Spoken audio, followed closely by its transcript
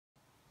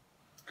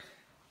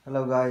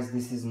Hello guys,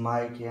 this is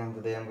Mike and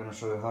today I'm gonna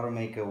show you how to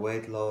make a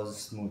weight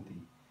loss smoothie.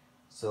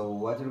 So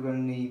what you're gonna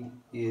need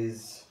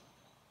is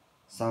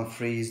some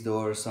freezed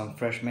or some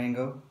fresh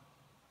mango,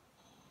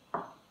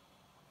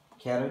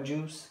 carrot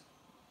juice,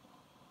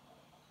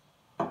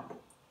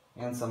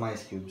 and some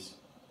ice cubes.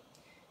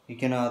 You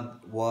can add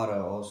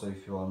water also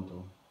if you want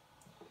to.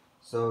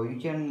 So you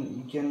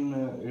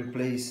can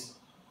replace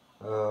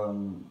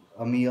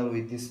a meal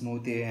with this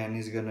smoothie and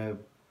it's gonna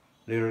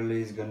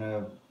literally is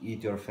gonna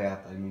eat your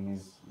fat. I mean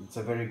it's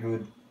a very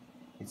good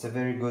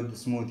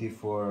smoothie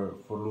for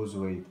lose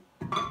weight.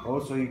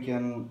 Also you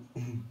can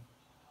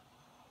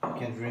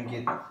drink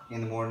it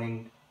in the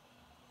morning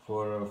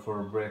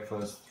for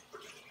breakfast.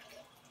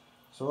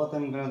 So what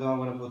I'm gonna do, I'm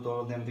gonna put all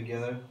of them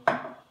together.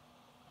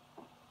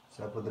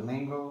 So I put the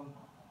mango,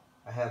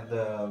 I have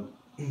the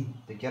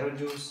the carrot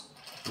juice,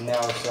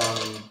 now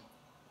some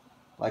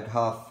like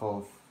half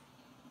of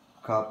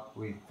cup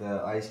with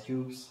the ice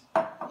cubes.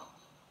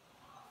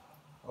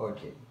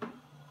 Okay.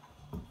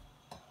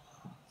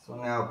 So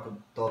now I put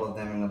all of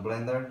them in a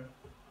blender.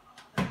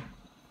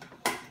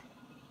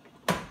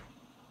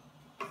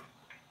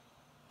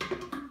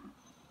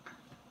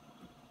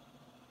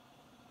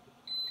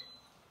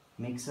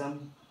 Mix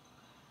them.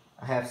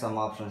 I have some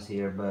options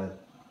here,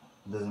 but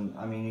doesn't.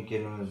 I mean, you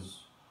can use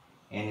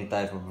any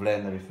type of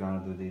blender if you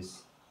want to do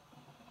this.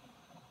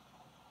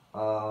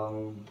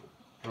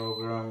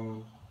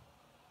 Program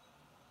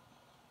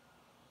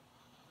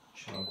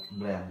chop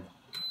blend.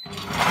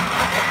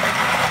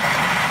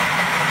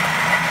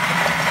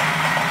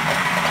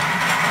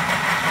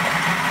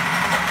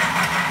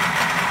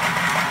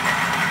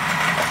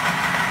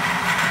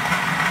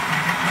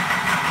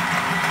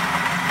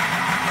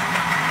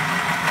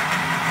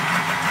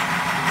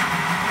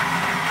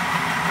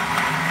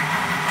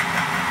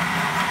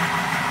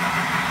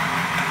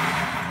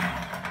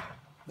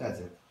 That's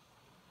it.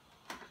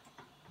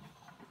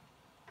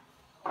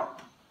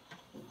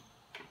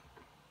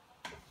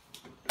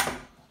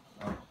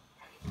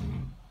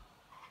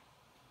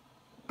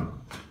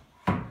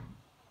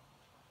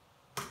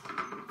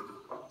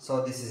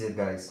 So this is it,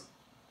 guys.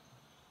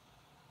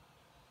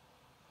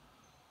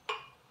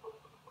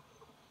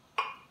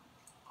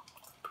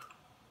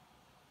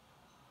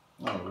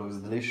 Oh, it looks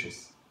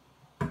delicious.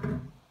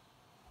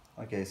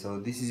 Okay, so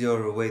this is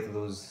your weight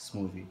loss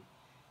smoothie.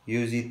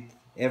 Use it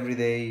every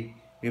day,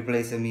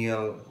 replace a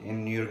meal,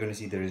 and you're gonna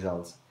see the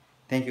results.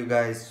 Thank you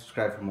guys,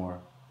 subscribe for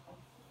more.